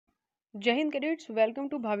Jai Hind cadets, welcome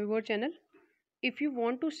to Bhavibhor channel. If you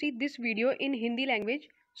want to see this video in Hindi language,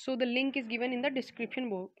 so the link is given in the description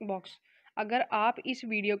box. अगर आप इस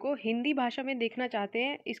video को हिंदी भाषा में देखना चाहते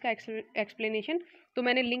हैं इसका एक्सप्लेनेशन तो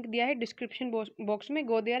मैंने लिंक दिया है डिस्क्रिप्शन बॉक्स में.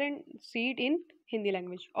 Go there and see it in Hindi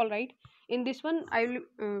language. All right, in this one I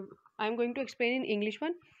am going to explain in English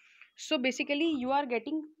one. So basically you are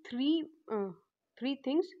getting three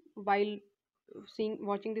things while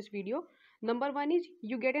watching this video. Number one is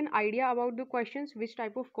you get an idea about the questions, which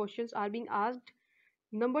type of questions are being asked.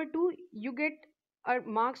 Number two, you get a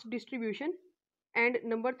marks distribution. And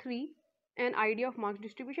number three, an idea of marks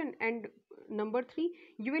distribution. And number three,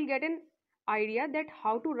 you will get an idea that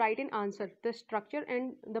how to write an answer, the structure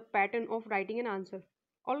and the pattern of writing an answer.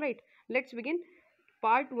 All right, let's begin.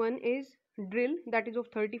 Part 1 is drill, that is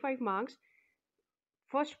of 35 marks.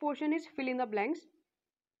 First portion is fill in the blanks.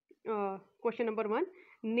 Question number 1,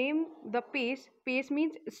 name the pace. Pace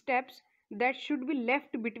means steps that should be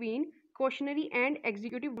left between cautionary and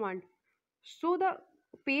executive command. So the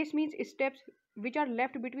pace means steps which are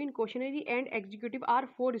left between cautionary and executive are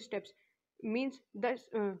 4 steps. Means the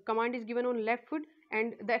command is given on left foot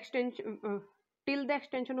and the extension till the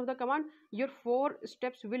extension of the command, your 4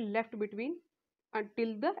 steps will left between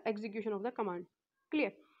until the execution of the command.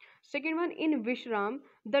 Clear? Second one, in Vishram,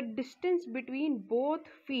 the distance between both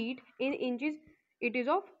feet in inches, it is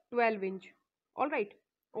of 12 inch. All right,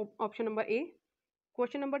 option number A.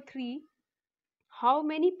 Question number 3, how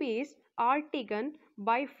many pace are taken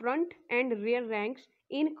by front and rear ranks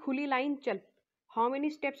in khuli line chal? How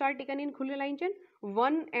many steps are taken in khuli line chal?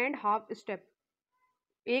 1.5 step.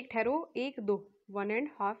 एक ठहरो, एक दो,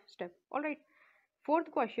 1.5 step. All right.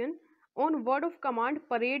 Fourth question, on word of command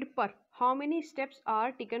parade par, how many steps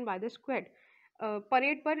are taken by the squad?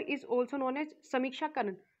 Parade par is also known as samiksha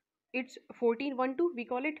karan. It's 14 1 2, we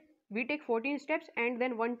call it. We take 14 steps and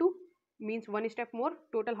then 1 2 means 1 step more.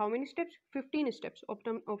 Total how many steps? 15 steps.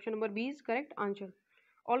 Option number B is correct answer.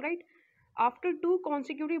 All right. After 2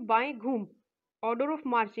 consecutive baएं घूम, order of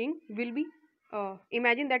marching will be,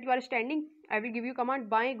 imagine that you are standing. I will give you command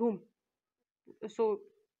baएं घूम. So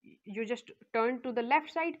you just turn to the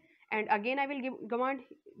left side and again I will give command.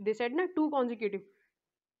 They said na 2 consecutive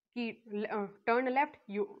ki turn left,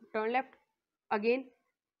 you turn left again,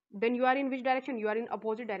 then you are in which direction? You are in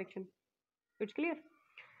opposite direction. It's clear?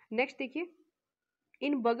 Next देखिए,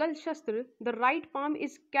 in bagal shastra the right palm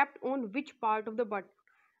is kept on which part of the butt?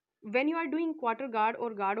 When you are doing quarter guard or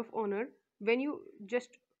guard of honor, when you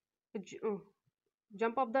just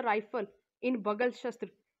jump up the rifle in bagal shastra,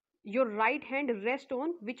 your right hand rests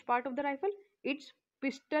on which part of the rifle? It's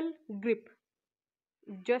pistol grip,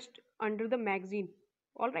 just under the magazine.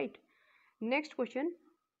 All right. Next question,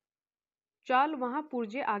 चाल वहां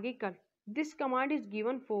पुर्जे आगे कर. This command is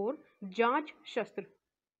given for जांच शस्त्र.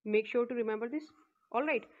 Make sure to remember this. All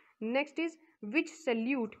right. Next is, which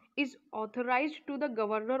salute is authorized to the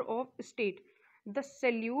governor of state? The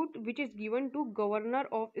salute which is given to governor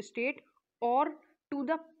of state or to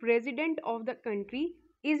the president of the country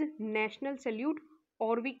is national salute,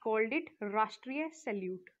 or we called it Rashtriya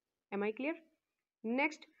salute. Am I clear?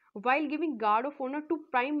 Next, while giving guard of honor to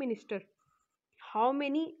prime minister, how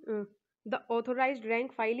many the authorized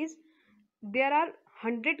rank file is? There are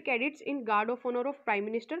 100 cadets in guard of honor of prime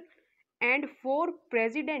minister, and for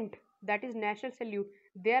president, that is national salute,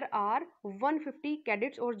 there are 150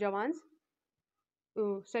 cadets or jawans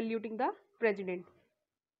saluting the president.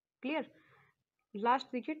 Clear?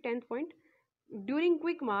 Last देखिए 10th point, during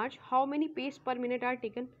quick march how many pace per minute are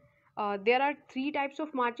taken? There are 3 types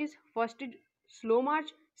of marches. First is slow march,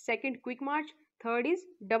 second quick march, third is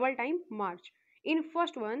double time march. In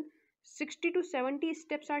first one, 60 to 70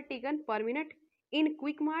 steps are taken per minute. In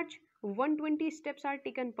quick march, 120 steps are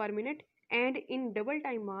taken per minute, and in double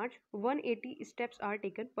time march 180 steps are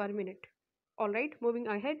taken per minute. All right, moving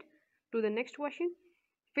ahead to the next question,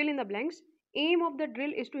 fill in the blanks. Aim of the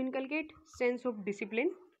drill is to inculcate sense of discipline,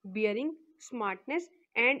 bearing, smartness,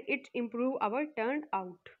 and it improve our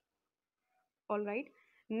turnout. All right.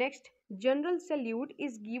 Next, general salute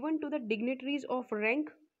is given to the dignitaries of rank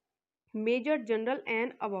major general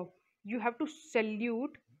and above. You have to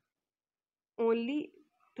salute only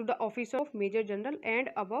to the officer of major general and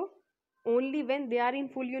above, only when they are in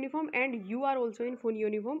full uniform and you are also in full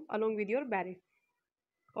uniform along with your beret.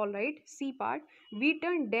 All right. C part, we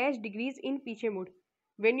turn dash degrees in piche mode.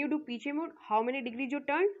 When you do piche mode, how many degrees you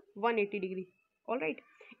turn? 180 degree. All right.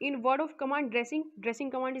 In word of command dressing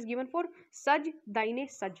command is given for saj daine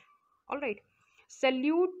saj. All right.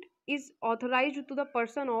 Salute is authorized to the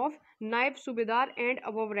person of naib subedar and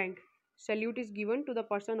above rank. Salute is given to the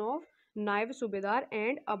person of naib subedar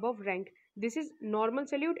and above rank. This is normal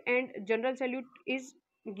salute, and general salute is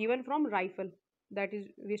given from rifle. That is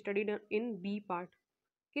we studied in B part.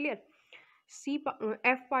 Clear?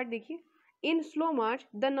 F part देखिए. In slow march,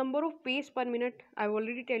 the number of pace per minute, I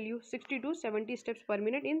already tell you, 60 to 70 steps per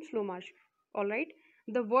minute in slow march. All right.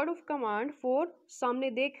 The word of command for सामने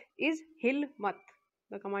देख is hill mat.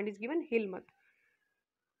 The command is given hill mat.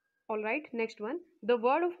 All right. Next one. The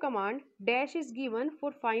word of command dash is given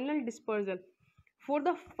for final dispersal. For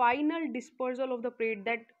the final dispersal of the parade,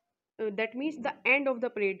 that means the end of the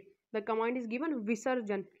parade, the command is given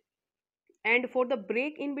visarjan. And for the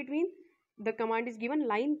break in between, the command is given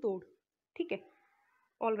line tod. ठीक है.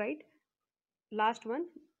 All right. Last one.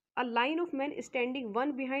 A line of men standing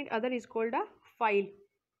one behind other is called a file.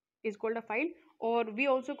 Or we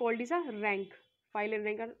also call this a rank. File and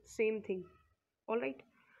rank are same thing. All right.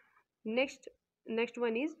 Next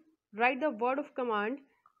one is write the word of command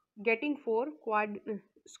getting for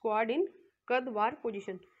squad in kadwar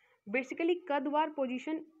position. Basically, kadwar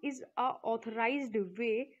position is a authorized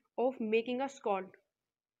way of making a squad.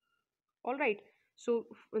 All right. So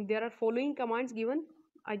there are following commands given.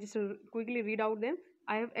 I just quickly read out them.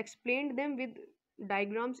 I have explained them with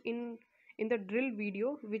diagrams in the drill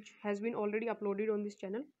video, which has been already uploaded on this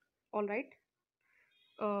channel. All right.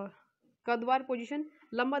 कदवार position,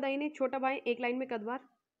 लंबा दाहिने छोटा बाएं एक line में कदवार.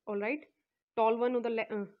 All right. Tall one on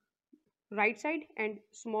the right side and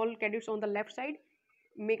small cadets on the left side.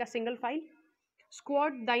 Make a single file.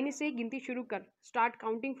 Squad दाहिने से गिनती शुरू कर. Start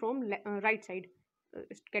counting from right side.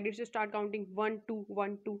 Cadets start counting 1 2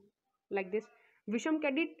 1 2 like this. विषम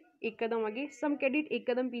cadet एक कदम आगे, सम cadet एक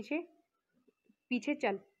कदम पीछे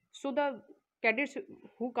चल. So the cadets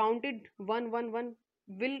who counted 1 1 1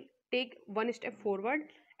 will take one step forward,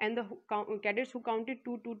 and the cadets who counted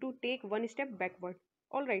 2 2 2 take one step backward.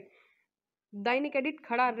 All right. दाहिने cadet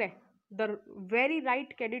खड़ा रह. The very right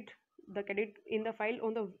cadet, the cadet in the file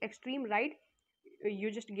on the extreme right,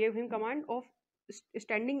 you just gave him command of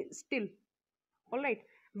standing still. All right.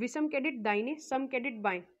 विषम cadet दाहिने, सम cadet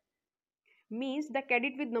बाएं means the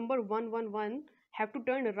cadet with number 111 have to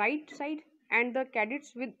turn right side, and the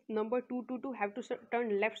cadets with number 222 have to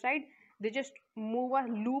turn left side. They just move a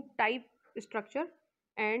loop type structure,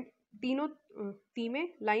 and तीनों टीमें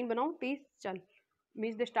line बनाओ तेज चल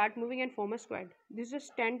means they start moving and form a squad. This is a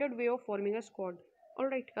standard way of forming a squad.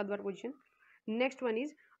 All right. kadwar position. Next one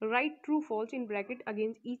is write true false in bracket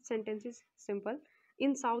against each sentence. Is simple.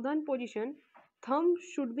 In southern position, thumb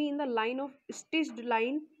should be in the line of stitched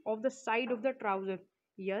line of the side of the trouser.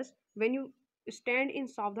 Yes, when you stand in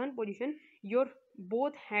southern position, your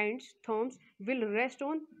both hands thumbs will rest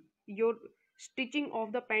on your stitching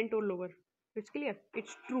of the pant or lower. It's clear.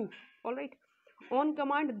 It's true. All right. On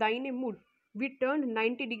command दाहिने move, we turn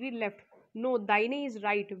 90-degree left. No, दाहिने is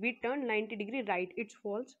right. We turn 90-degree right. It's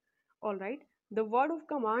false. All right. The word of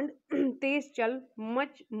command तेज चल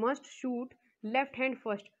must shoot left hand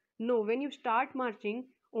first. No, when you start marching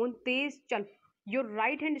on तेज चल, your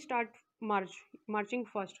right hand start marching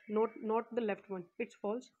first, not the left one. It's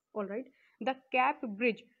false. All right. The cap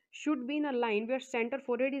bridge should be in a line where center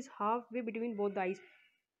forehead is halfway between both the eyes.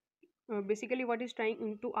 Basically what is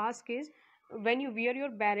trying to ask is, when you wear your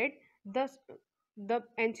beret, the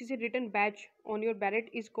NCC written badge on your beret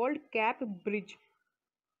is called cap bridge.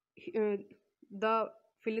 The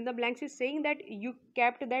fill in the blanks is saying that you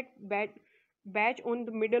kept that badge on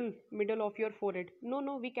the middle of your forehead.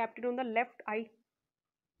 No, we kept it on the left eye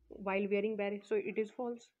while wearing beret, so it is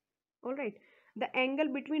false. All right. The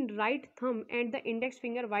angle between right thumb and the index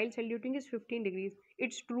finger while saluting is 15 degrees.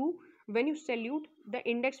 It's true. When you salute, the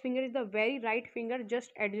index finger is the very right finger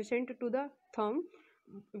just adjacent to the thumb.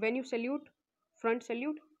 When you salute, front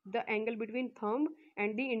salute, the angle between thumb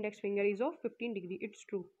and the index finger is of 15 degree. It's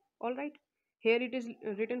true. All right. Here it is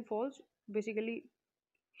written false. Basically,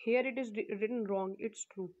 here it is written wrong. It's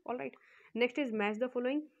true. All right. Next is match the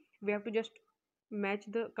following. We have to just match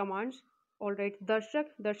the commands. All right.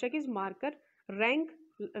 Darshak is marker. Rank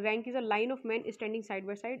is a line of men standing side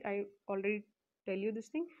by side. I already tell you this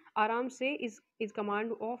thing. Aram se is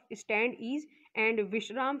command of stand ease, and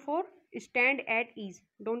Vishram for stand at ease.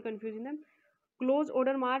 Don't confuse them. Close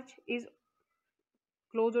order march is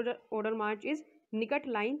nikat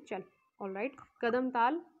line chal. All right. Kadam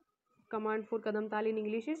tal, command for kadam tal in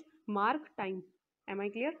English is mark time. Am I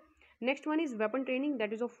clear? Next one is weapon training,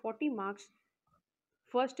 that is of 40 marks.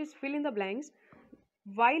 First is fill in the blanks.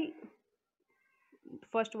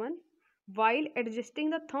 While adjusting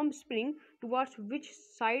the thumb spring, towards which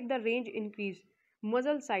side the range increase?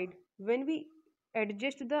 Muzzle side. When we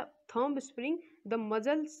adjust the thumb spring, the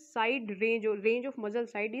muzzle side range of muzzle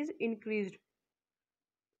side is increased.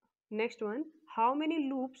 Next one, how many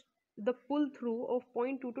loops the pull through of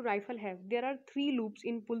 .22 rifle have? There are 3 loops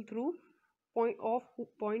in pull through of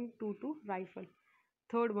 .22 rifle.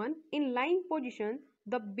 Third one, in lying position,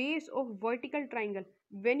 the base of vertical triangle.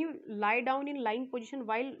 When you lie down in lying position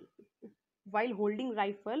while holding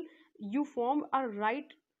rifle, you form a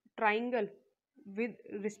right triangle with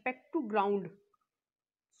respect to ground.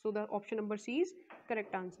 So the option number C is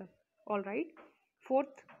correct answer. All right. Fourth,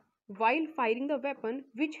 while firing the weapon,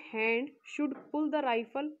 which hand should pull the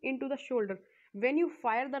rifle into the shoulder? When you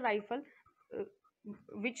fire the rifle, uh,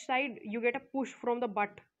 which side you get a push from the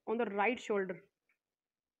butt? On the right shoulder.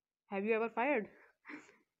 Have you ever fired?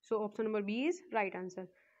 So option number B is right answer.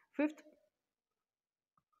 Fifth,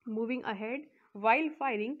 moving ahead, while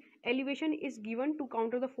firing, elevation is given to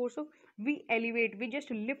counter the force of, we elevate, we just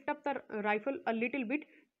lift up the rifle a little bit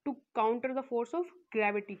to counter the force of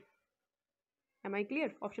gravity. Am I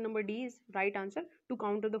clear? Option number D is right answer, to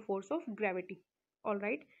counter the force of gravity. All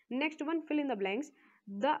right. Next one, fill in the blanks.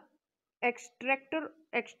 The extract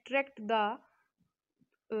the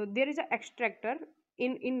there is an extractor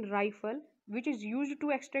in rifle which is used to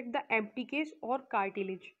extract the empty case or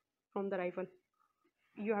cartilage from the rifle.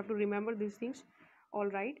 You have to remember these things. All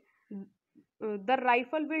right. The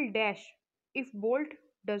rifle will dash if bolt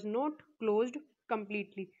does not closed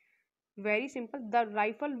completely. Very simple. The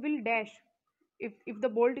rifle will dash if the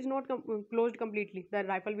bolt is not closed completely. The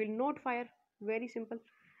rifle will not fire. Very simple.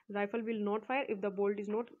 Rifle will not fire if the bolt is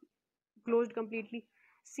not closed completely.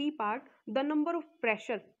 C part, the number of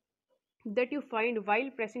pressure that you find while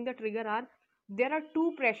pressing the trigger are, there are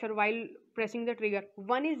 2 pressure while pressing the trigger.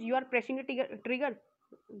 One is you are pressing the trigger,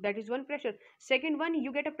 that is one pressure. Second one,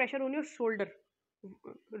 you get a pressure on your shoulder.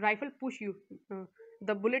 Rifle push you,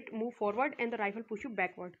 the bullet move forward and the rifle push you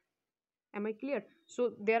backward. Am I clear?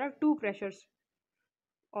 So there are 2 pressures.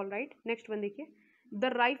 All right. Next one देखिए,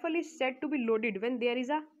 the rifle is said to be loaded when there is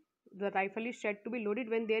a, the rifle is said to be loaded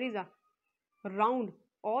when there is a round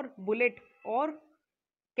or bullet or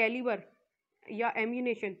caliber या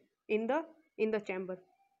ammunition in the chamber.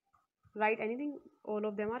 Write anything, all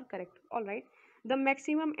of them are correct. All right. The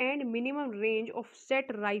maximum and minimum range of set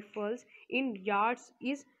rifles in yards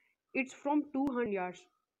is, it's from 200 yards.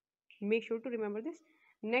 Make sure to remember this.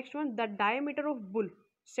 Next one, the diameter of bull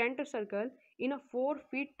center circle in a 4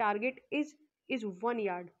 feet target is 1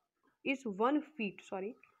 yard, is 1 feet,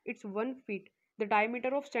 sorry, it's 1 feet. The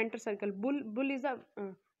diameter of center circle, bull is the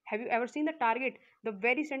have you ever seen the target? The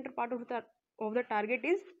very center part of the target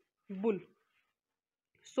is bull.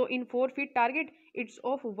 So in 4 feet target, it's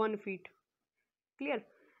of 1 feet. Clear?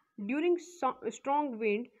 During strong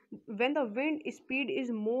wind, when the wind speed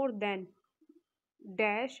is more than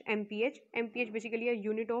dash mph, mph basically a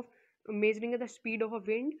unit of measuring the speed of a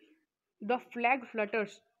wind, the flag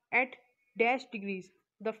flutters at dash degrees.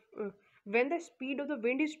 The when the speed of the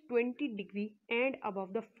wind is 20 degree and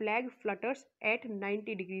above, the flag flutters at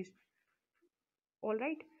 90 degrees. All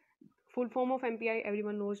right. Full form of MPI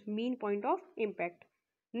everyone knows, mean point of impact.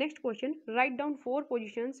 Next question, write down 4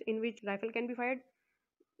 positions in which rifle can be fired.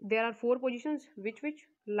 There are 4 positions, which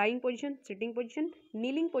lying position, sitting position,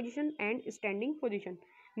 kneeling position and standing position.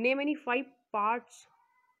 Name any 5 parts,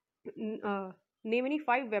 name any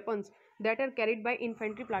 5 weapons that are carried by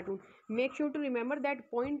infantry platoon. Make sure to remember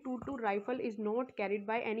that .22 rifle is not carried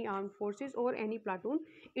by any armed forces or any platoon.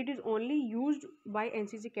 It is only used by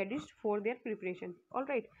NCC cadets for their preparation. All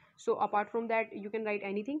right. So apart from that, you can write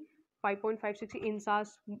anything. 5.56 INSAS,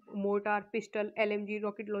 mortar, pistol, LMG,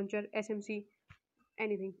 rocket launcher, SMC,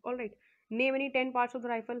 anything. All right. Name any 10 parts of the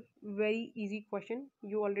rifle. Very easy question,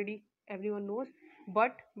 you already everyone knows.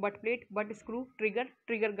 Butt plate, butt screw,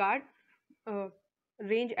 trigger guard,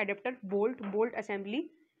 range adapter, bolt assembly,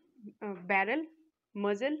 barrel,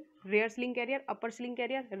 muzzle, rear sling carrier, upper sling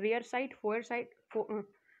carrier, rear sight, forward sight,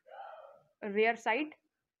 rear sight,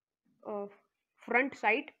 front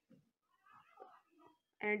sight,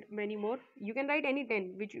 and many more. You can write any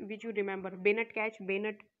 10 which you remember. Bayonet catch,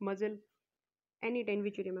 bayonet, muzzle, any 10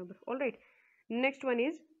 which you remember. All right. Next one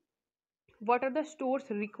is, what are the stores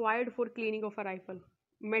required for cleaning of a rifle?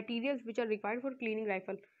 Materials which are required for cleaning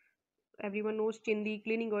rifle. Everyone knows chindi,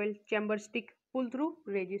 cleaning oil, chamber stick, pull through,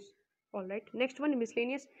 rages. All right. Next one,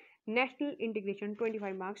 miscellaneous, national integration,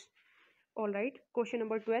 25 marks. All right. Question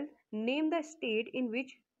number 12. Name the state in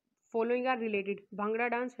which following are related.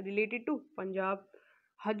 Bhangra dance related to Punjab.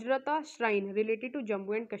 Hajrata shrine related to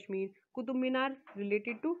Jammu and Kashmir. Qutub Minar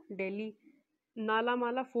related to Delhi. Nala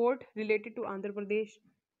Mala fort related to Andhra Pradesh.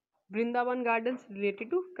 Vrindavan gardens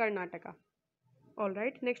related to Karnataka. All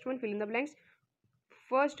right. Next one, fill in the blanks.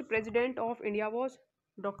 First president of India was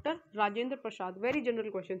Dr. Rajendra Prasad. Very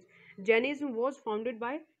general questions. Jainism was founded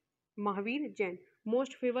by Mahavir Jain.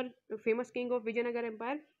 Most famous king of Vijayanagar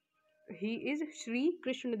Empire, he is Sri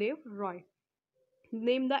Krishnadev Roy.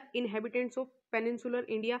 Name the inhabitants of peninsular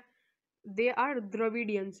India. They are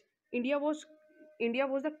Dravidians. India was India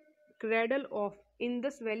was the cradle of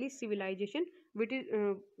Indus Valley civilization, which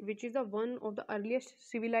is the one of the earliest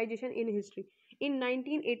civilization in history. In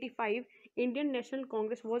 1985, Indian National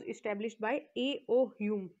Congress was established by A.O.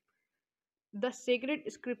 Hume. The sacred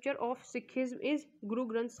scripture of Sikhism is Guru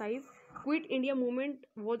Granth Sahib. Quit India movement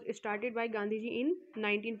was started by Gandhiji in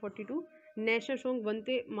 1942. National song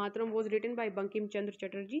Vande Mataram was written by Bankim Chandra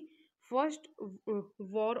Chatterjee. First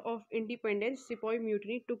war of independence, Sepoy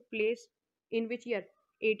Mutiny, took place in which year?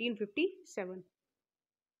 1857.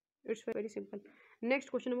 It's very simple.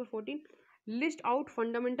 Next question number 14. List out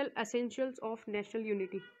fundamental essentials of national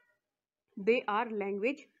unity. They are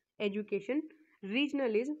language, education,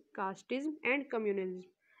 regionalism, casteism, and communalism.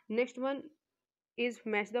 Next one is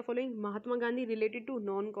match the following. Mahatma Gandhi related to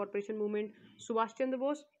non-corporation movement. Subhash Chandra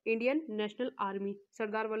Bose, Indian National Army.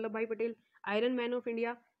 Sardar Vallabhbhai Patel, Iron Man of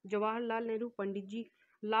India. Jawaharlal Nehru, Pandit ji.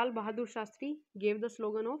 Lal Bahadur Shastri gave the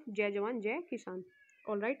slogan of Jai Jawan, Jai Kisan.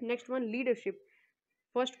 Alright, next one, leadership.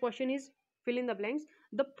 First question is fill in the blanks.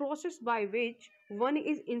 The process by which one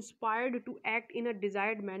is inspired to act in a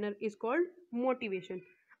desired manner is called motivation.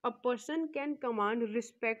 A person can command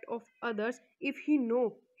respect of others if he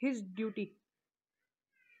know his duty.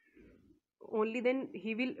 Only then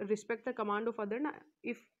he will respect the command of other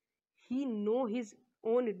if he know his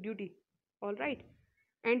own duty. All right,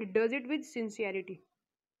 and does it with sincerity.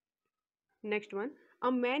 Next one,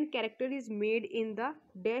 a man character is made in the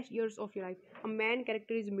dash years of your life. A man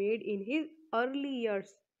character is made in his early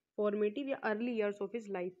years, formative या early years of his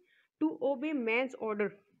life. To obey man's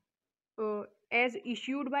order as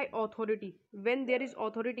issued by authority. When there is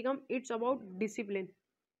authority come, it's about discipline,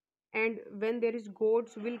 and when there is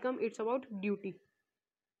gods will come, it's about duty.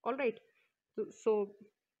 All right. So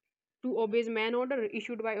to obey man order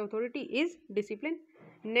issued by authority is discipline.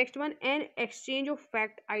 Next one, an exchange of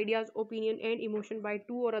fact, ideas, opinion, and emotion by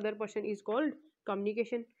two or other person is called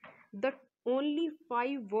communication. The only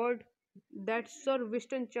 5 words that Sir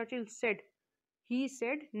Winston Churchill said, he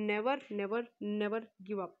said, never, never, never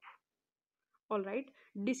give up. All right.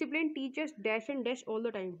 Discipline teaches dash and dash all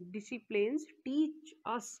the time. Disciplines teach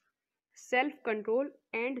us self control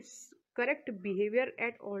and correct behavior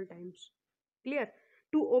at all times. Clear?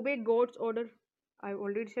 To obey God's order, I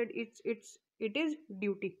already said it is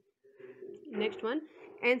duty. Next one,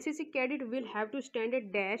 NCC cadet will have to stand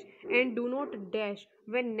at dash and do not dash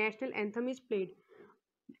when national anthem is played.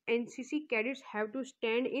 NCC cadets have to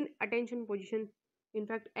stand in attention position. In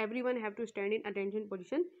fact, everyone have to stand in attention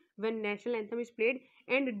position when national anthem is played,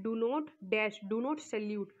 and do not dash, do not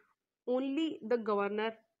salute. Only the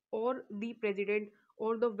governor or the president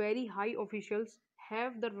or the very high officials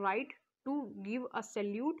have the right to give a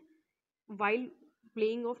salute while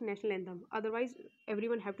playing of national anthem. Otherwise,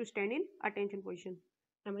 everyone have to stand in attention position.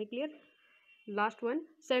 Am I clear? Last one,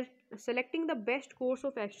 selecting the best course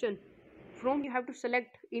of action. From you have to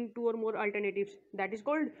select in 2 or more alternatives. That is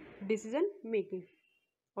called decision making.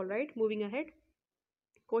 All right, moving ahead.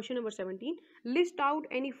 Question number 17. List out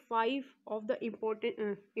any 5 of the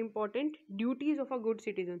important duties of a good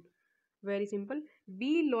citizen. Very simple.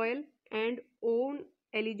 Be loyal and own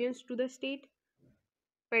allegiance to the state.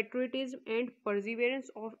 Patriotism and perseverance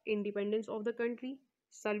of independence of the country.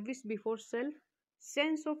 Service before self.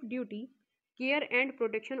 Sense of duty. Care and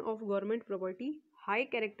protection of government property. High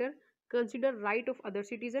character. Consider right of other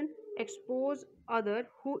citizen. Expose other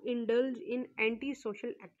who indulge in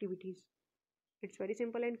anti-social activities. It's very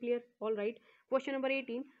simple and clear. All right. Question number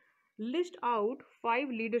 18. List out 5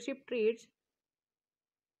 leadership traits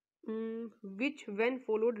which, when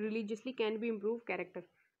followed religiously, can be improved character.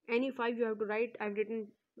 Any 5 you have to write. I've written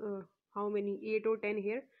how many? 8 or 10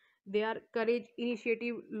 here. They are courage,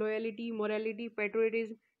 initiative, loyalty, morality,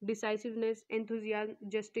 patriotism, decisiveness, enthusiasm,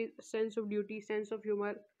 justice, sense of duty, sense of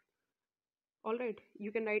humor. All right.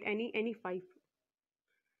 You can write any 5.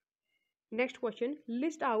 Next question,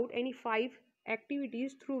 list out any 5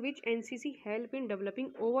 activities through which NCC help in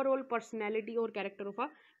developing overall personality or character of a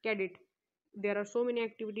cadet. There are so many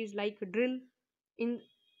activities like drill,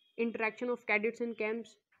 interaction of cadets in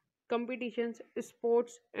camps, competitions,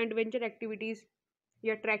 sports, adventure activities,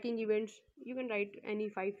 yeah, tracking events. You can write any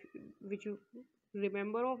 5 which you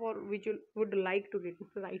remember of or which you would like to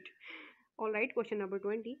write. All right, question number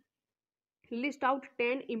 20. List out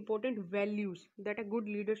 10 important values that a good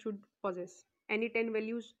leader should possess. Any 10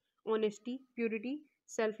 values: honesty, purity,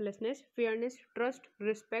 selflessness, fairness, trust,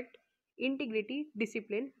 respect, integrity,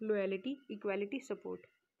 discipline, loyalty, equality, support.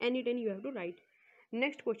 Any 10 you have to write.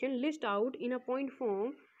 Next question, list out in a point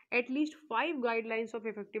form at least 5 guidelines of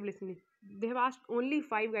effective listening. They have asked only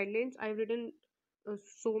 5 guidelines. I have written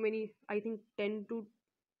so many, I think 10 to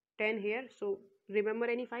 10 here. So remember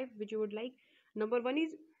any 5 which you would like. Number 1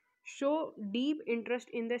 is show deep interest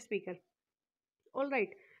in the speaker. All right,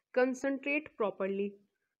 concentrate properly.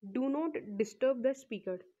 Do not disturb the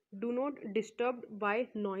speaker. Do not disturb by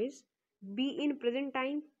noise. Be in present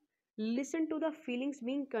time. Listen to the feelings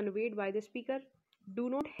being conveyed by the speaker. Do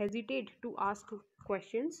not hesitate to ask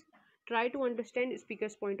questions. Try to understand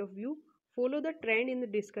speaker's point of view. Follow the trend in the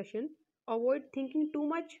discussion. Avoid thinking too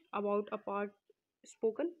much about a part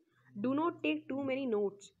spoken. Do not take too many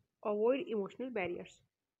notes. Avoid emotional barriers.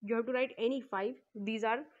 You have to write any 5. These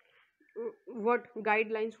are what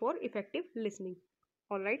guidelines for effective listening.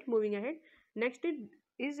 All right, moving ahead. Next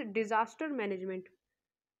is disaster management.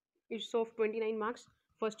 It's of 29 marks.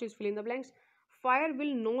 First is fill in the blanks. Fire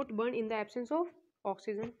will not burn in the absence of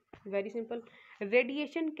oxygen. Very simple.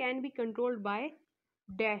 Radiation can be controlled by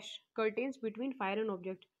dash curtains between fire and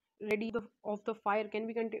object. Of the fire can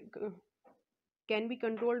be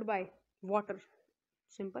controlled by water.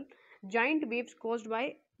 Simple. Giant waves caused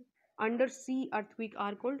by undersea earthquake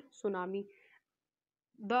are called tsunami.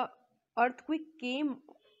 The earthquake came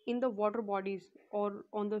in the water bodies or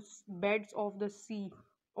on the beds of the sea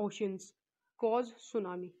oceans, cause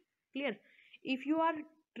tsunami. Clear? If you are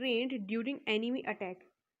trained during enemy attack,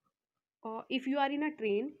 if you are in a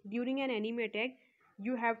train during an enemy attack,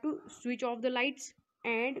 you have to switch off the lights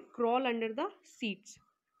and crawl under the seats.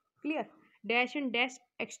 Clear? Dash and dash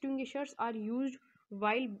extinguishers are used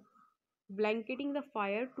while blanketing the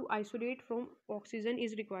fire to isolate from oxygen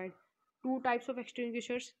is required. Two types of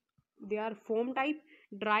extinguishers. They are foam type,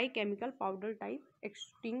 dry chemical powder type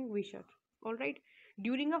extinguisher. All right.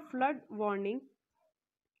 During a flood warning,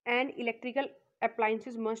 and electrical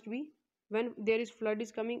appliances must be, when there is flood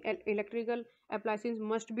is coming, electrical appliances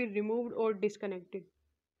must be removed or disconnected.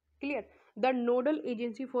 Clear? The nodal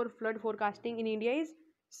agency for flood forecasting in India is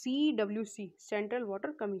CWC, Central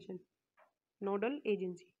Water Commission. Nodal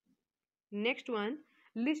agency. Next one,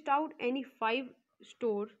 list out any 5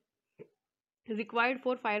 stores required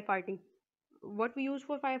for firefighting. What we use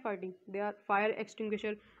for firefighting? They are fire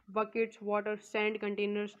extinguisher, buckets, water, sand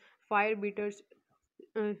containers, fire beaters,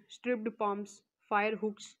 stripped pumps, fire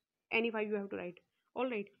hooks. Any 5 you have to write. All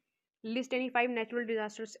right. List any 5 natural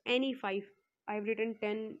disasters. Any 5. I have written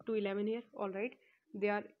 10 to 11 here. All right. They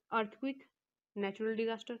are earthquake, natural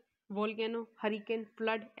disaster, volcano, hurricane,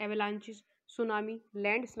 flood, avalanches, tsunami,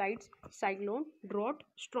 landslides, cyclone, drought,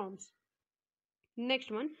 storms.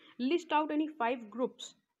 Next one, list out any 5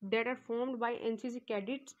 groups that are formed by NCC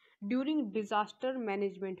cadets during disaster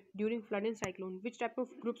management during flood and cyclone. Which type of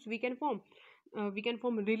groups we can form? We can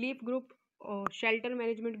form relief group, shelter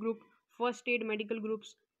management group, first aid medical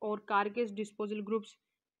groups, or carcass disposal groups,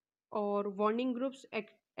 or warning groups,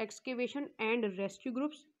 excavation and rescue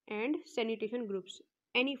groups, and sanitation groups.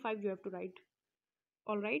 Any 5 you have to write.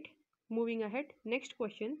 All right, moving ahead. Next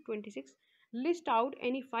question, 26. List out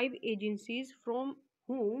any 5 agencies from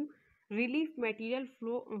whom relief material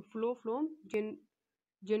flow from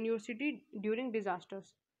generosity during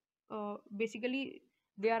disasters. Basically,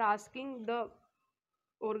 they are asking the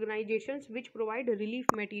organizations which provide relief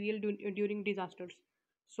material during disasters.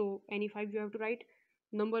 So, any 5 you have to write.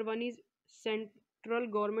 Number 1 is central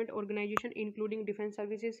government organization including defense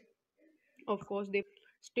services. Of course, they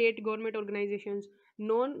state government organizations,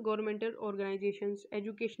 non-governmental organizations,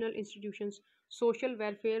 educational institutions, social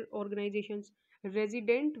welfare organizations,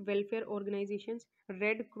 resident welfare organizations,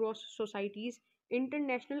 Red Cross societies,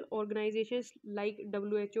 international organizations like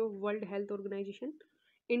WHO, World Health Organization,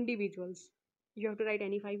 individuals. You have to write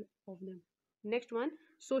any 5 of them. Next one,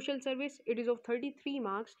 social service. It is of 33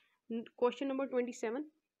 marks. Question number 27.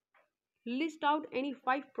 List out any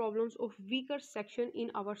 5 problems of weaker section in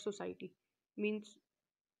our society. Means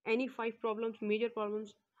any 5 problems, major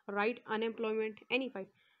problems. Write unemployment, any 5.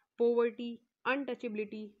 Poverty,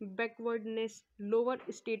 untouchability, backwardness, lower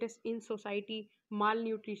status in society,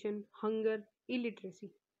 malnutrition, hunger,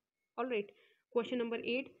 illiteracy. All right. Question number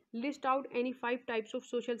 8. List out any 5 types of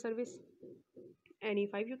social service. Any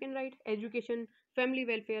 5 you can write. Education, family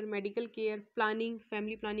welfare, medical care, planning,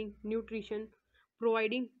 family planning, nutrition,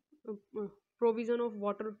 providing uh, uh, provision of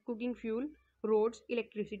water, cooking fuel, roads,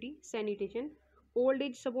 electricity, sanitation, old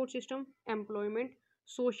age support system, employment,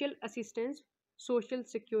 social assistance, social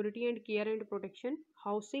security and care and protection,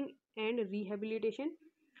 housing and rehabilitation,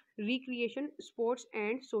 recreation, sports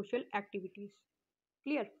and social activities.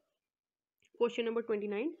 Clear? Question number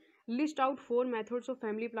 29. List out 4 methods of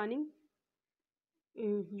family planning.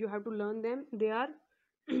 You have to learn them. They are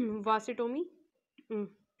vasectomy, Mm.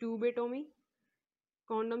 Tubectomy,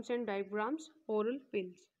 condoms and diaphragms, oral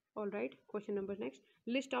pills. All right. Question number next.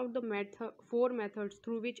 List out the four methods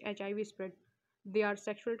through which HIV is spread. They are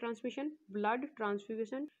sexual transmission, blood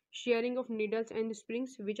transfusion, sharing of needles and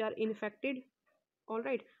springs which are infected. All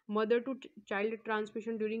right. Mother to child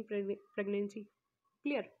transmission during pregnancy.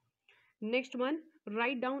 Clear. Next one,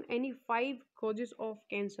 write down any five causes of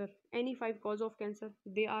cancer. Any five causes of cancer.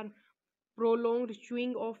 They are prolonged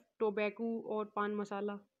chewing of tobacco or pan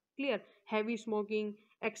masala. Clear. Heavy smoking,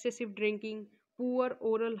 excessive drinking, poor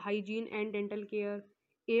oral hygiene and dental care,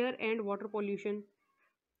 air and water pollution,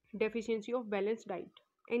 deficiency of balanced diet.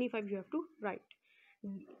 Any five you have to write.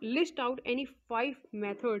 List out any five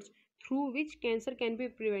methods through which cancer can be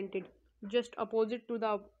prevented. Just opposite to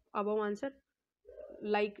the above answer,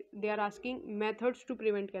 like they are asking methods to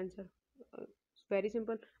prevent cancer. It's very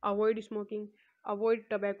simple: avoid smoking, avoid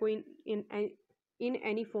tobacco in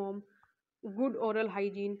any form, good oral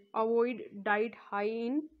hygiene, avoid diet high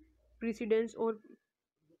in precedents or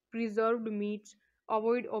preserved meats,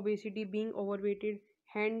 avoid obesity, being overweighted,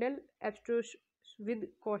 handle abstruse with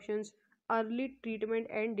cautions, early treatment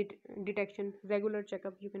and detection, regular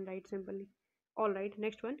checkup. You can write simply. All right,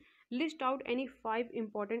 next one. List out any five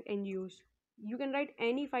important NGOs. You can write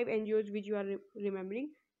any five NGOs which you are remembering.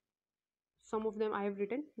 Some of them I have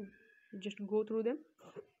written. Just go through them.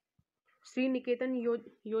 Sri Niketan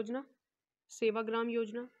Yojana, Sevagram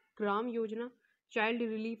Yojana, Gram Yojana, Child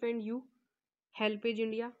Relief and You, Helpage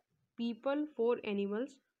India, People for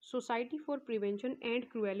Animals, Society for Prevention and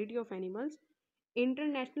Cruelty of Animals,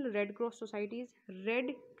 International Red Cross Societies,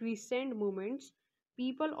 Red Crescent Movements,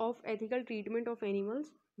 People of Ethical Treatment of Animals,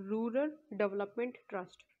 Rural Development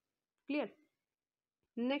Trust. Clear?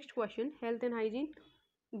 Next question, health and hygiene.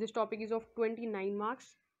 This topic is of 29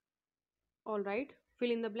 marks. All right,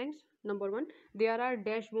 fill in the blanks. Number one, there are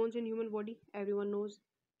dash bones in human body. Everyone knows.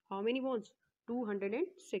 How many bones?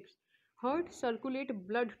 206. Heart circulate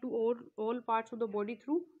blood to all parts of the body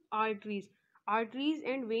through arteries. Arteries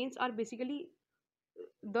and veins are basically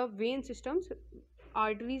the vein systems.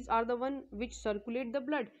 Arteries are the one which circulate the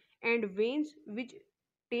blood, and veins which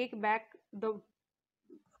take back the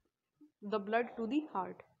blood to the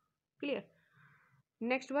heart. Clear?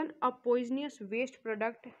 Next one, a poisonous waste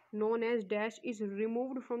product known as dash is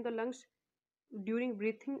removed from the lungs during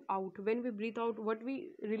breathing out. When we breathe out, what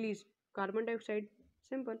we release? Carbon dioxide.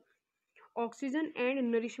 Simple. Oxygen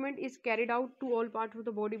and nourishment is carried out to all parts of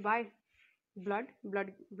the body by blood.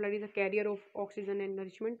 Blood is a carrier of oxygen and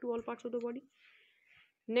nourishment to all parts of the body.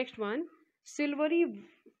 Next one, silvery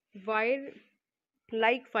wire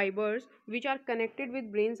like fibers which are connected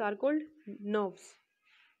with brains are called nerves.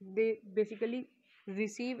 They basically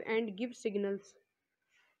receive and give signals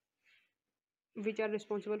which are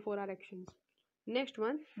responsible for our actions. Next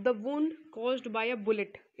one, the wound caused by a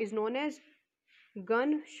bullet is known as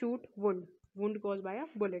gun shoot wound. Wound caused by a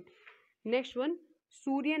bullet. Next one,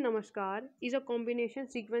 Surya Namaskar is a combination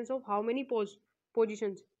sequence of how many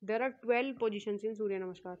positions? There are 12 positions in Surya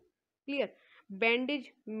Namaskar. Clear?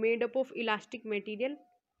 Bandage made up of elastic material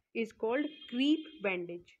is called creep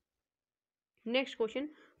bandage. Next question,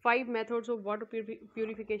 five methods of water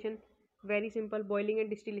purification. Very simple: boiling and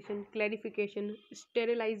distillation, clarification,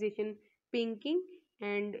 sterilization, pinking,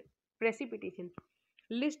 and precipitation.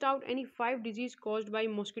 List out any five disease caused by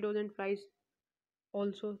mosquitoes and flies.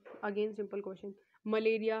 Also, again, simple question: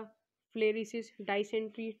 malaria, filariasis,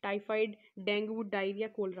 dysentery, typhoid, dengue, diarrhea,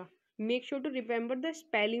 cholera. Make sure to remember the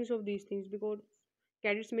spellings of these things because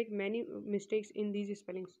cadets make many mistakes in these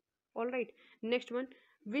spellings. All right. Next one,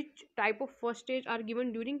 which type of first aid are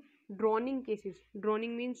given during drowning cases?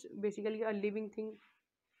 Drowning means basically a living thing,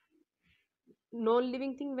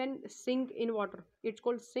 non-living thing when sink in water. It's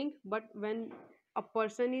called sink, but when a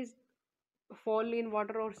person is fall in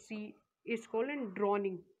water or sea, it's called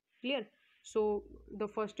drowning. Clear? So the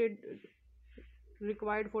first aid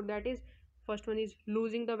required for that is, first one is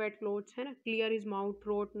losing the wet clothes, है ना? Clear his mouth,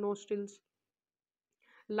 throat, nostrils.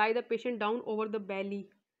 Lie the patient down over the belly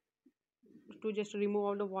to just remove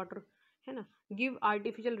all the water, है ना? Give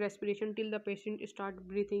artificial respiration till the patient start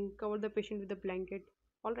breathing. Cover the patient with a blanket.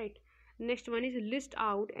 All right. Next one is list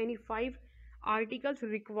out any five articles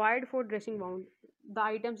required for dressing wound. The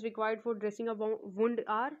items required for dressing a wound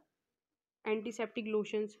are antiseptic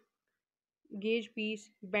lotions, gauge piece,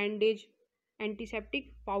 bandage,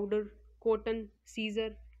 antiseptic powder, cotton,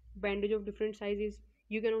 scissor, bandage of different sizes.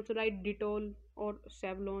 You can also write Dettol or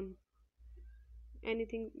Savlon,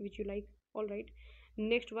 anything which you like. All right.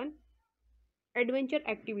 Next one, adventure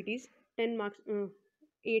activities. 10 marks,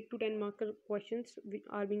 8 to 10 marker questions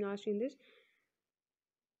are being asked in this.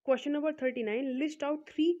 Question number 39. List out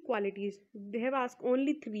three qualities. They have asked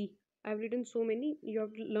only three. I've written so many. You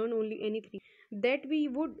have to learn only any three that we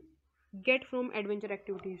would get from adventure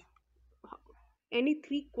activities. Any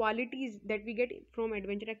three qualities that we get from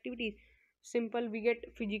adventure activities. Simple, we get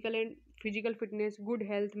physical fitness, good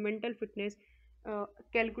health, mental fitness,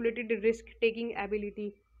 calculated risk taking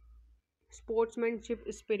ability,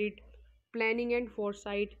 sportsmanship spirit, planning and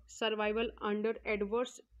foresight, survival under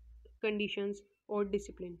adverse conditions, or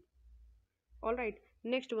discipline. All right.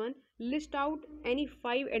 Next one. List out any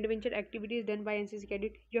five adventure activities done by NCC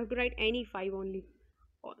cadet. You have to write any five only.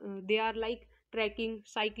 They are like trekking,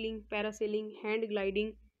 cycling, parasailing, hand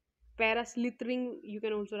gliding, paraslithering. You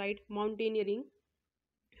can also write mountaineering,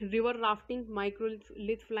 river rafting,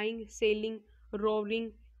 microlith flying, sailing,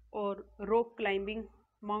 rowing, or rock climbing,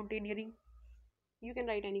 mountaineering. You can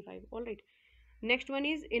write any five. All right. Next one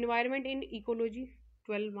is environment in ecology.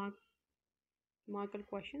 12 marker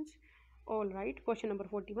questions. All right. Question number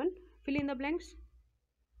 41. Fill in the blanks.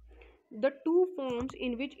 The two forms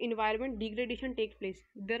in which environment degradation takes place.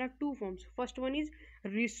 There are two forms. First one is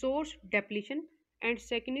resource depletion and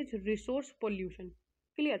second is resource pollution.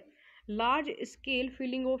 Clear? Large scale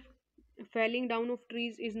felling down of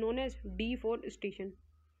trees is known as deforestation.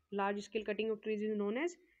 Large scale cutting of trees is known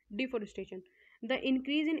as deforestation. The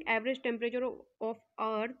increase in average temperature of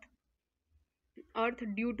earth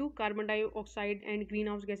due to carbon dioxide and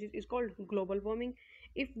greenhouse gases is called global warming.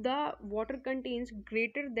 If the water contains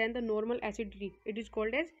greater than the normal acidity, it is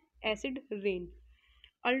called as acid rain.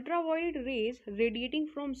 Ultraviolet rays radiating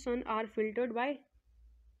from sun are filtered by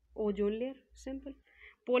ozone layer. Simple.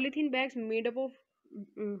 Polythene bags made up of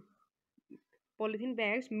mm, polythene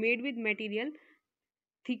bags made with material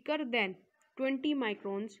thicker than 20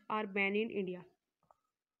 microns are banned in India.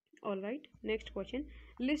 All right. Next question.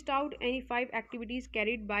 List out any five activities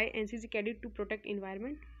carried by NCC cadet to protect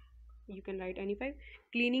environment. You can write any five.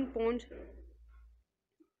 Cleaning ponds,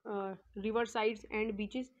 riversides and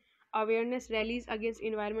beaches. Awareness rallies against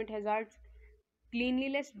environment hazards.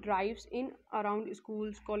 Cleanliness drives in around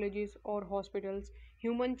schools, colleges, or hospitals.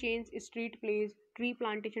 Human chains, street plays, tree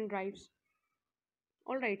plantation drives.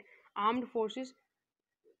 All right. Armed forces.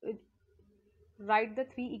 uh, Write the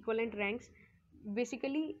three equivalent ranks.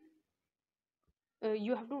 Basically,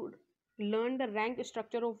 you have to learn the rank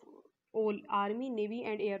structure of all army, navy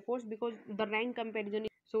and air force, because the rank comparison is,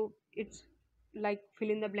 so it's like fill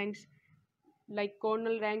in the blanks, like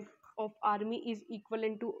colonel rank of army is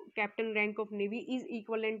equivalent to captain rank of navy is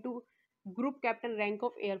equivalent to group captain rank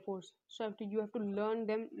of air force. So you have to learn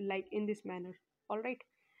them like in this manner. All right.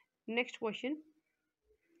 Next question.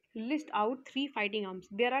 List out three fighting arms.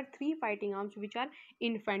 There are three fighting arms which are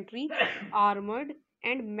infantry, armored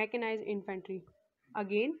and mechanized infantry.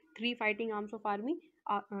 Again, three fighting arms of army: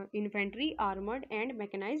 infantry, armored and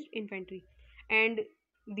mechanized infantry. And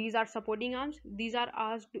these are supporting arms. These are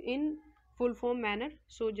asked in full form manner,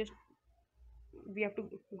 so just we have to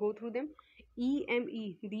go through them.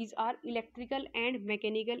 EME, these are electrical and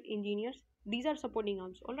mechanical engineers. These are supporting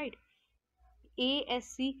arms. All right.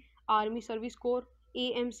 ASC, Army Service Corps;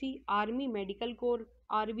 AMC, Army Medical Corps;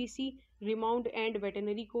 RBC, Remount and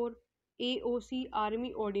Veterinary Corps; AOC,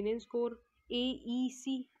 Army Ordnance Corps;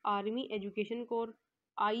 AEC, Army Education Corps;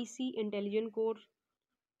 IC, Intelligence Corps;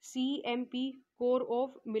 CMP, Corps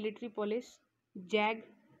of Military Police; JAG,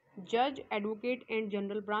 Judge, Advocate and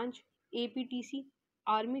General Branch; APTC,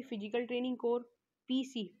 Army Physical Training Corps;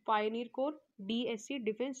 PC, Pioneer Corps; DSC,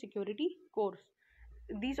 Defense Security Corps.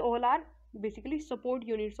 These all are basically support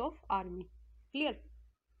units of army. Clear?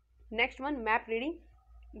 Next one, map reading.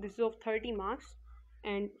 This is of 30 marks.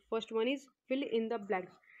 And first one is fill in the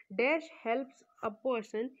blanks. Dash helps a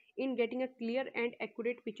person in getting a clear and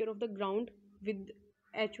accurate picture of the ground with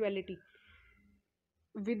actuality.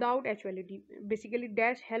 Without actuality, basically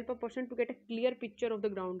dash help a person to get a clear picture of the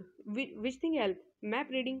ground. Which thing help? Map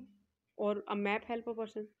reading or a map help a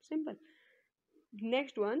person? Simple.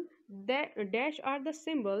 Next one, dash are the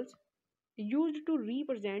symbols used to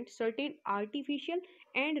represent certain artificial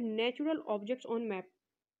and natural objects on map.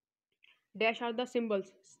 Dash are the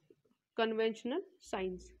symbols, conventional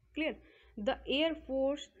signs. Clear? The Air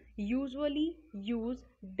Force usually use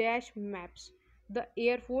dash maps. The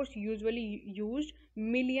Air Force usually used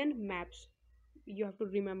million maps. You have to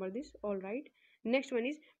remember this. All right. Next one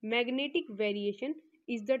is magnetic variation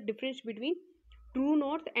is the difference between true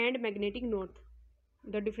north and magnetic north.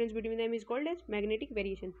 The difference between them is called as magnetic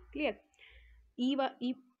variation. Clear? E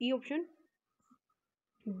option,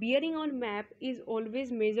 bearing on map is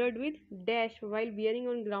always measured with dash while bearing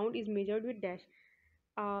on ground is measured with dash.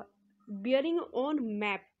 uh, Bearing on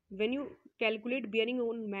map, when you calculate bearing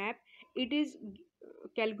on map, it is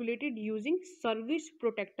calculated using service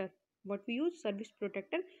protector. What we use? Service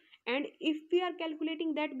protector. And if we are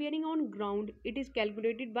calculating that bearing on ground, it is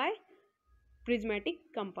calculated by prismatic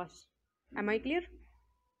compass. Am I clear?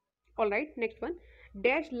 Alright, next one.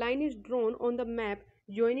 Dash line is drawn on the map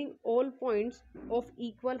joining all points of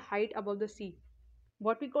equal height above the sea.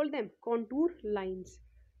 What we call them? Contour lines.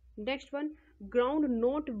 Next one. Ground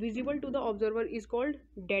not visible to the observer is called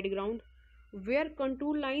dead ground. Where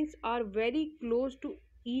contour lines are very close to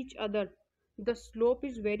each other, the slope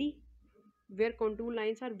is very, where contour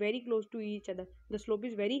lines are very close to each other, the slope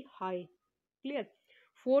is very high. Clear?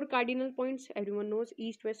 Four cardinal points, everyone knows: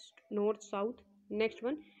 east, west, north, south. Next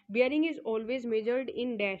one. Bearing is always measured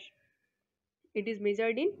in dash. It is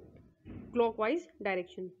measured in clockwise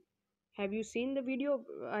direction. Have you seen the video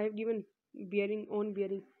I have given, bearing on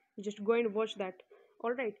bearing? Just go and watch that.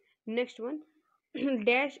 All right. Next one.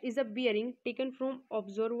 Dash is a bearing taken from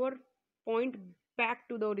observer point back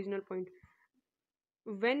to the original point.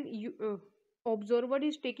 When you observer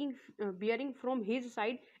is taking bearing from his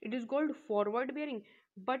side, it is called forward bearing.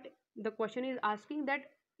 But the question is asking that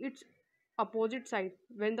it's opposite side.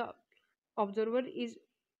 When the observer is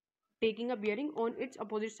taking a bearing on its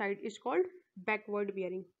opposite side, is called backward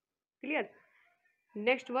bearing. Clear?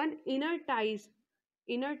 Next one. Inner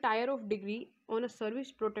tire of degree on a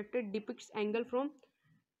service protector depicts angle from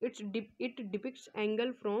it depicts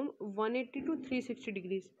angle from 180 to 360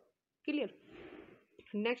 degrees. Clear?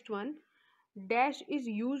 Next one. Dash is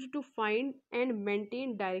used to find and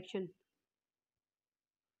maintain direction.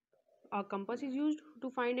 A compass is used to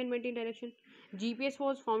find and maintain direction. GPS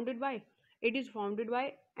was founded by, it is founded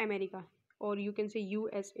by America, or you can say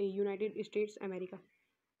USA, United States America.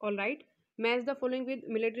 All right. Match the following with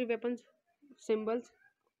military weapons symbols.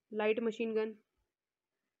 Light machine gun,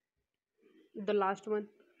 the last one.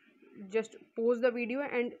 Just pause the video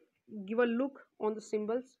and give a look on the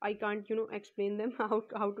symbols. I can't explain them how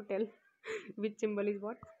to tell which symbol is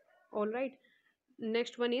what. All right.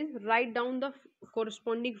 Next one is write down the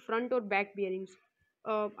corresponding front or back bearings.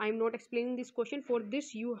 I'm not explaining this question. For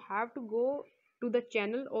this you have to go to the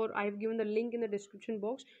channel, or I've given the link in the description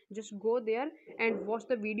box. Just go there and watch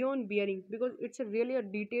the video on bearing, because it's a really a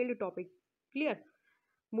detailed topic. Clear?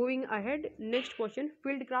 Moving ahead, next question.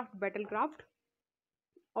 Fieldcraft, battlecraft.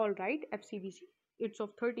 All right, FCBC. It's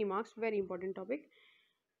of 30 marks. Very important topic.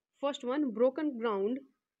 First one. Broken ground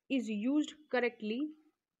is used correctly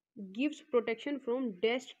gives protection from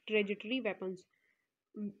dash trajectory weapons.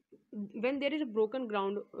 When there is a broken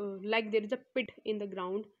ground, like there is a pit in the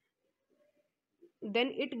ground,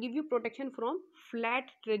 then it give you protection from flat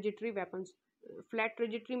trajectory weapons. Flat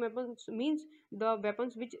trajectory weapons means the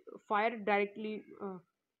weapons which fire directly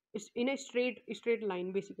in a straight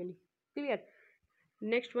line, basically. Clear?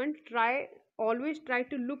 Next one. Always try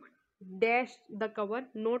to look dash the cover,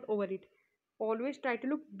 not over it. Always try to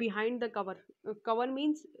look behind the cover. Cover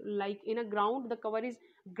means, like in a ground, the cover is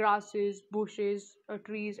grasses, bushes,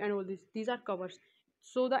 trees, and all this. These are covers.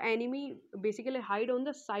 So the enemy basically hide on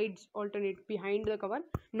the sides, alternate behind the cover,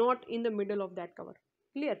 not in the middle of that cover.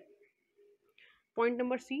 Clear? Point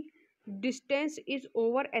number C. Distance is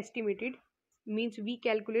overestimated, means we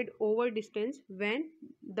calculate over distance when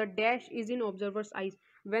the dash is in observer's eyes.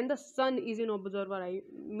 When the sun is in observer eye,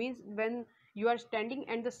 means when you are standing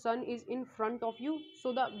and the sun is in front of you,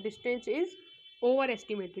 so the distance is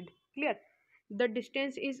overestimated. Clear? The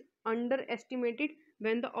distance is underestimated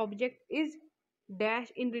when the object is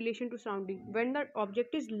dash in relation to surrounding. When the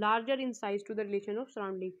object is larger in size to the relation of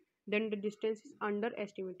surrounding, then the distance is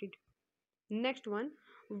underestimated. Next one.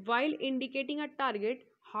 While indicating a target,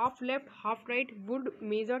 half left, half right would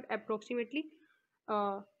measure approximately,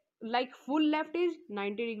 like full left is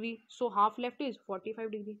 90 degree, so half left is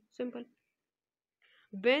 45 degree. Simple.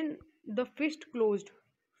 When the fist closed,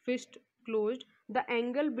 the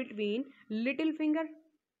angle between little finger,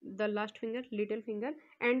 the last finger, little finger,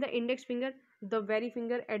 and the index finger, the very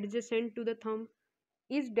finger adjacent to the thumb,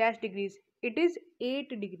 is dash degrees. It is 8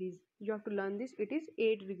 degrees. You have to learn this. It is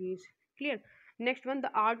 8 degrees. Clear? Next one.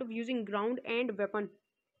 The art of using ground and weapon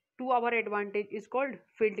to our advantage is called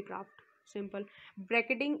fieldcraft. Simple.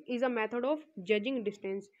 Bracketing is a method of judging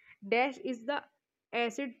distance. Dash is the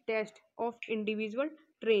acid test of individual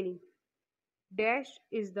training. Dash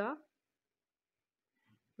is the,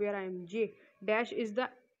 where I am, J. Dash is the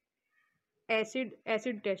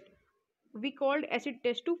acid test. We called acid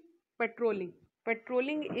test to patrolling.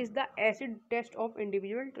 Patrolling is the acid test of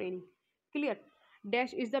individual training. Clear?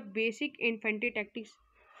 Dash is the basic infantry tactics.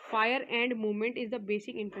 Fire and movement is the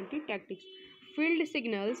basic infantry tactics. Field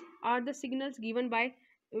signals are the signals given by,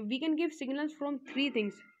 we can give signals from three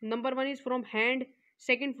things. Number one is from hand,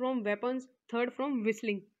 second from weapons, third from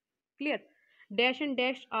whistling. Clear? Dash and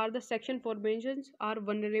dash are the section formations are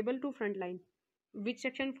vulnerable to front line. Which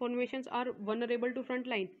section formations are vulnerable to front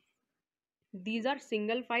line? These are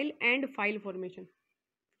single file and file formation.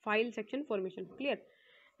 File section formation. Clear?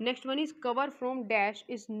 Next one is cover from dash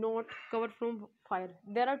is not cover from fire.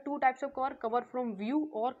 There are two types of cover from view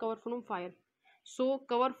or cover from fire. So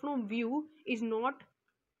cover from view is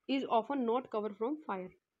often not cover from fire.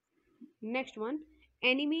 Next one,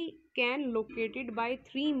 enemy can located by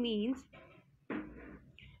three means.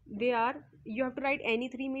 They are, you have to write any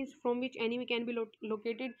three means from which enemy can be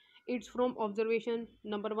located. It's from observation,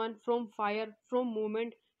 number one, from fire, from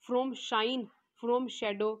movement, from shine, from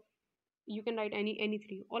shadow. You can write any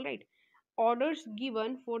three. All right. Orders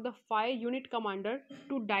given for the fire unit commander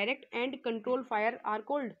to direct and control fire are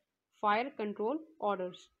called fire control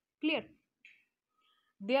orders. Clear?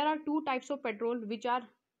 There are two types of patrol, which are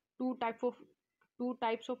two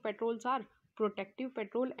types of patrols are protective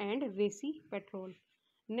patrol and racy patrol.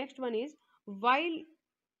 Next one is while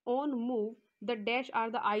on move, the dash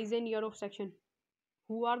are the eyes and ear of section.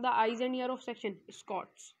 Who are the eyes and ear of section?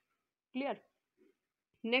 Scots. Clear?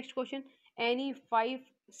 Next question, any five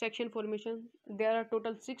section formation. There are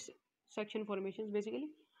total 6 section formations basically.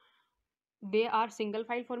 They are single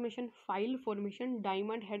file formation,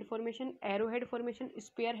 diamond head formation, arrowhead formation,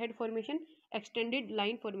 spearhead formation, extended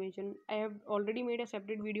line formation. I have already made a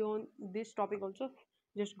separate video on this topic also.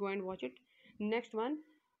 Just go and watch it. Next one,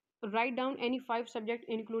 write down any 5 subjects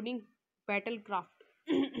including battlecraft.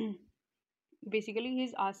 Basically he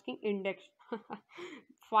is asking index.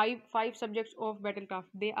 five subjects of battlecraft.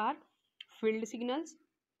 They are field signals,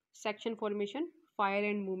 section formation, fire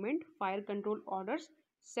and movement, fire control orders,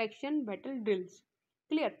 section battle drills.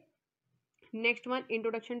 Clear? Next one,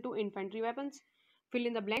 introduction to infantry weapons. Fill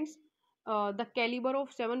in the blanks. The caliber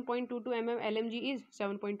of 7.22 mm LMG is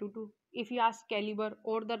 7.22. If you ask caliber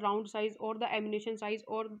or the round size or the ammunition size,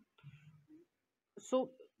 or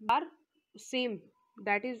so are same,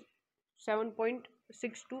 that is 7.62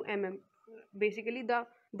 mm. Basically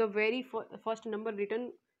the very first number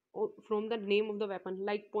written from the name of the weapon,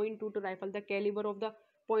 like .22 rifle, the caliber of the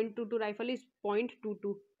 .22 rifle is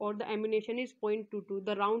 .22, or the ammunition is .22,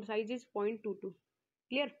 the round size is .22.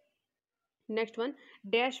 Clear? Next one,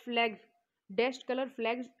 dash flag. Dashed color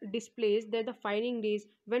flags displays that the firing days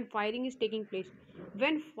when firing is taking place.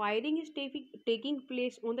 When firing is taking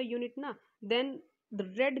place on the unit na, then the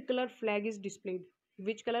red color flag is displayed.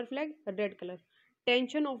 Which color flag? Red color.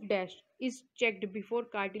 Tension of dash is checked before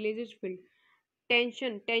cartilage is filled.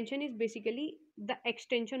 Tension is basically the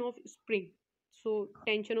extension of spring. So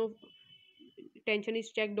tension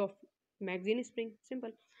is checked of magazine spring.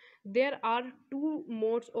 Simple. There are two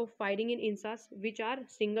modes of firing in INSAS, which are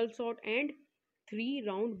single shot and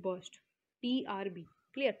 3-round burst, TRB.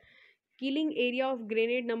 Clear? Killing area of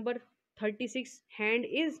grenade number 36 hand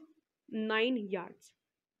is 9 yards.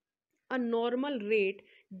 A normal rate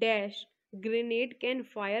dash grenade can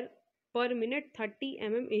fire per minute 30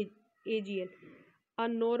 mm AGL. A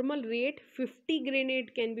normal rate 50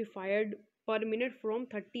 grenade can be fired per minute from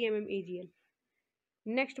 30 mm AGL.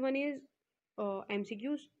 Next one is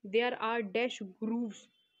MCQs. There are dash grooves.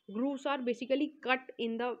 Grooves are basically cut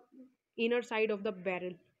in the inner side of the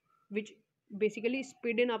barrel, which basically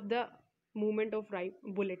speeden up the movement of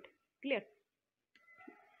bullet. Clear?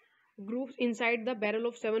 Grooves inside the barrel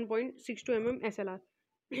of 7.62 mm SLR.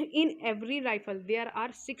 In every rifle there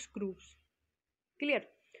are 6 grooves. Clear?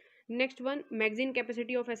 Next one, magazine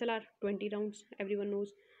capacity of SLR 20 rounds. Everyone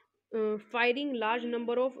knows. Firing large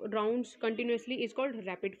number of rounds continuously is called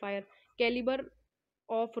rapid fire. Caliber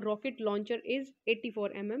of rocket launcher is 84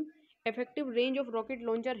 mm. Effective range of rocket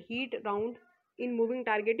launcher heat round in moving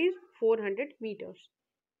target is 400 meters.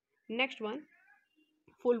 Next one,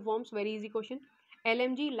 full forms, very easy question.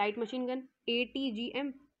 LMG light machine gun,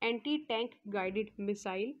 ATGM anti-tank guided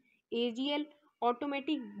missile, AGL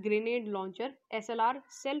automatic grenade launcher, SLR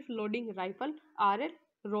self-loading rifle, RL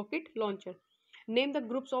rocket launcher. Name the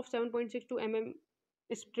groups of 7.62 mm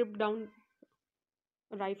stripped down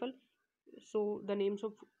rifle. So the names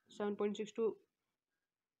of 7.62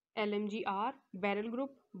 LMG are barrel group,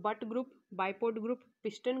 butt group, bipod group,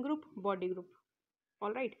 piston group, body group.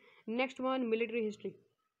 All right. Next one, military history.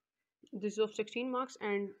 This is of 16 marks,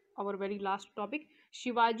 and our very last topic,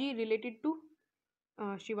 Shivaji related to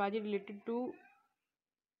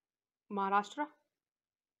Maharashtra.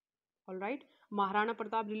 All right. Maharana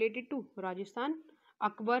Pratap related to Rajasthan.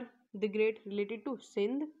 Akbar the Great related to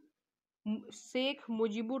Sindh. Sheikh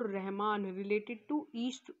Mujibur Rahman related to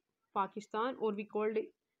East Pakistan, or we called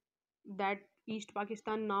that East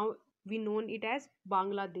Pakistan, now We known it as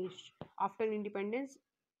Bangladesh. After independence,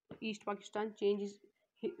 East Pakistan changes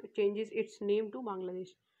its name to Bangladesh.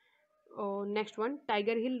 Next one,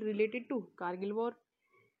 Tiger Hill related to Kargil War.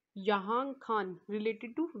 Jahan Khan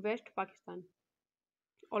related to West Pakistan.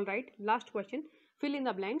 All right, last question. Fill in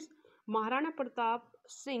the blanks. Maharana Pratap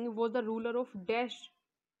Singh was the ruler of Dash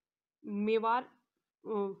Mewar,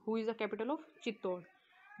 who is the capital of Chittor.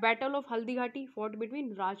 Battle of Haldighati fought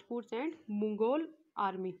between Rajputs and Mongol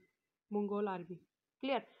army. Mongol army.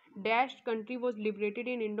 Clear. Dash country was liberated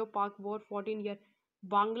in Indo-Pak War 14 year.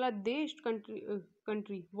 Bangladesh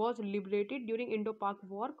country was liberated during Indo-Pak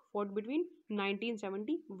War fought between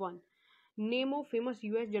 1971. Name of famous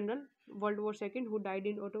U.S. general World War II who died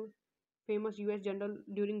in auto. Famous U.S. general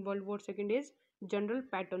during World War II is General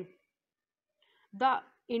Patton. The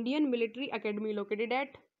Indian Military Academy located at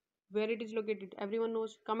where it is located. Everyone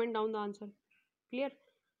knows. Comment down the answer. Clear.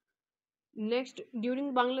 Next,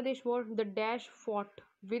 during Bangladesh War, the Dash fought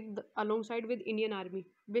with alongside with Indian Army.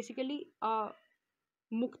 Basically,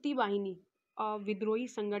 Mukti Bahini, a Vidrohi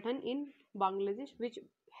Sangathan in Bangladesh, which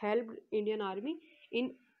helped Indian Army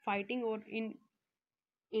in fighting or in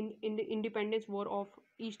the independence war of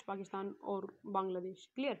East Pakistan or Bangladesh.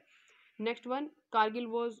 Clear. Next one, Kargil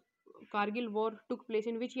war took place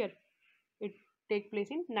in which year? It take place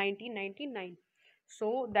in 1999.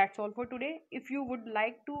 So that's all for today. If you would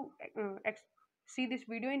like to see this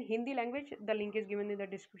video in Hindi language, the link is given in the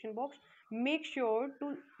description box. Make sure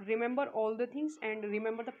to remember all the things and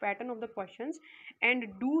remember the pattern of the questions, and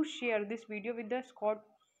do share this video with the squad,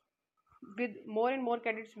 with more and more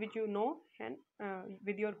cadets which you know, and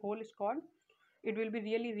with your whole squad. It will be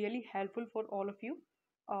really helpful for all of you.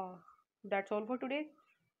 uh, that's all for today.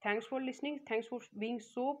 Thanks for listening. Thanks for being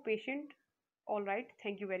so patient. All right,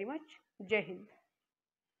 thank you very much. Jai Hind.